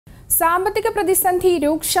സാമ്പത്തിക പ്രതിസന്ധി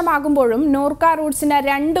രൂക്ഷമാകുമ്പോഴും നോർക്ക റൂട്ട്സിന്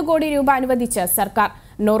 2 കോടി രൂപ അനുവദിച്ച് സർക്കാർ.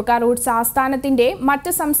 നോർക്ക റൂട്ട്സ് ആസ്ഥാനത്തിന്റെ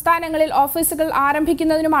മറ്റ് സംസ്ഥാനങ്ങളിൽ ഓഫീസുകൾ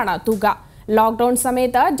ആരംഭിക്കുന്നതിനുമാണ് തുക. ലോക്ക്ഡൌൺ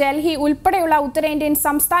സമയത്ത് ഡൽഹി ഉൾപ്പെടെയുള്ള ഉത്തരേന്ത്യൻ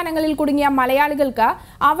സംസ്ഥാനങ്ങളിൽ കുടുങ്ങിയ മലയാളികൾക്ക്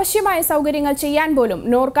ആവശ്യമായ സൗകര്യങ്ങൾ ചെയ്യാൻ പോലും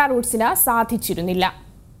നോർക്ക റൂട്ട്സിന് സാധിച്ചിരുന്നില്ല.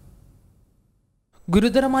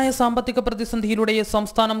 ഗുരുതരമായ സാമ്പത്തിക പ്രതിസന്ധിയിലൂടെ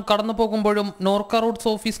സംസ്ഥാനം കടന്നുപോകുമ്പോഴും നോർക്ക റൂട്ട്സ്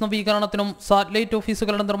ഓഫീസ് നവീകരണത്തിനും സാറ്റലൈറ്റ്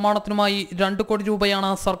ഓഫീസുകളുടെ നിർമ്മാണത്തിനുമായി 2 കോടി രൂപയാണ്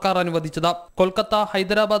സർക്കാർ അനുവദിച്ചത്. കൊൽക്കത്ത,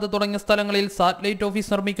 ഹൈദരാബാദ് തുടങ്ങിയ സ്ഥലങ്ങളിൽ സാറ്റലൈറ്റ്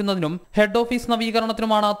ഓഫീസ് നിർമ്മിക്കുന്നതിനും ഹെഡ് ഓഫീസ്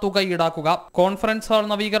നവീകരണത്തിനുമാണ് തുക ഈടാക്കുക. കോൺഫറൻസ് ഹാൾ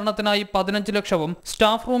നവീകരണത്തിനായി 15 ലക്ഷവും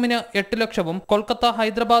സ്റ്റാഫ് റൂമിന് 8 ലക്ഷവും കൊൽക്കത്ത,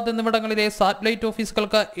 ഹൈദരാബാദ് എന്നിവിടങ്ങളിലെ സാറ്റലൈറ്റ്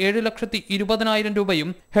ഓഫീസുകൾക്ക് 7,20,000 രൂപയും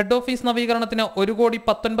ഹെഡ് ഓഫീസ് നവീകരണത്തിന്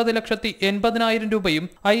 1,19,80,000 രൂപയും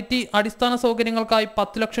IT അടിസ്ഥാന സൗകര്യങ്ങൾക്കായി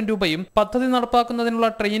 10 ലക്ഷം രൂപയും പദ്ധതി നടപ്പാക്കുന്നതിനുള്ള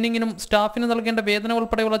ട്രെയിനിങ്ങിനും സ്റ്റാഫിന് നൽകേണ്ട വേതനം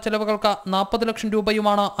ഉൾപ്പെടെയുള്ള ചെലവുകൾക്ക് 40 ലക്ഷം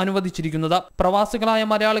രൂപയുമാണ് അനുവദിച്ചിരിക്കുന്നത്. പ്രവാസികളായ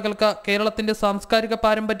മലയാളികൾക്ക് കേരളത്തിന്റെ സാംസ്കാരിക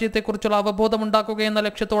പാരമ്പര്യത്തെക്കുറിച്ചുള്ള അവബോധമുണ്ടാക്കുക എന്ന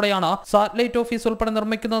ലക്ഷ്യത്തോടെയാണ് സാറ്റലൈറ്റ് ഓഫീസ് ഉൾപ്പെടെ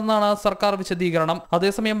നിർമ്മിക്കുന്നതെന്നാണ് സർക്കാർ വിശദീകരണം.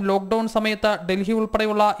 അതേസമയം ലോക്ക്ഡൌൺ സമയത്ത് ഡൽഹി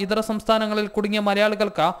ഉൾപ്പെടെയുള്ള ഇതര സംസ്ഥാനങ്ങളിൽ കുടുങ്ങിയ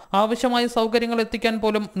മലയാളികൾക്ക് ആവശ്യമായ സൗകര്യങ്ങൾ എത്തിക്കാൻ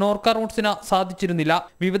പോലും നോർക്ക റൂട്ട്സിന് സാധിച്ചിരുന്നില്ല.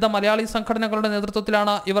 വിവിധ മലയാളി സംഘടനകളുടെ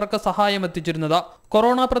നേതൃത്വത്തിലാണ് ഇവർക്ക് സഹായം എത്തിച്ചിരുന്നത്.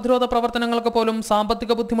 കൊറോണ പ്രതിരോധ പ്രവർത്തനങ്ങൾക്ക് പോലും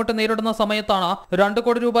സാമ്പത്തിക ബുദ്ധിമുട്ട് നേരിടുന്ന സമയത്താണ് 2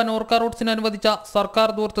 കോടി രൂപ നോർക്ക റൂട്ട്സിന് അനുവദിച്ച സർക്കാർ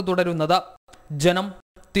ദൂർത്ത് തുടരുന്നത്. ജനം,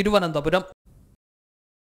 തിരുവനന്തപുരം.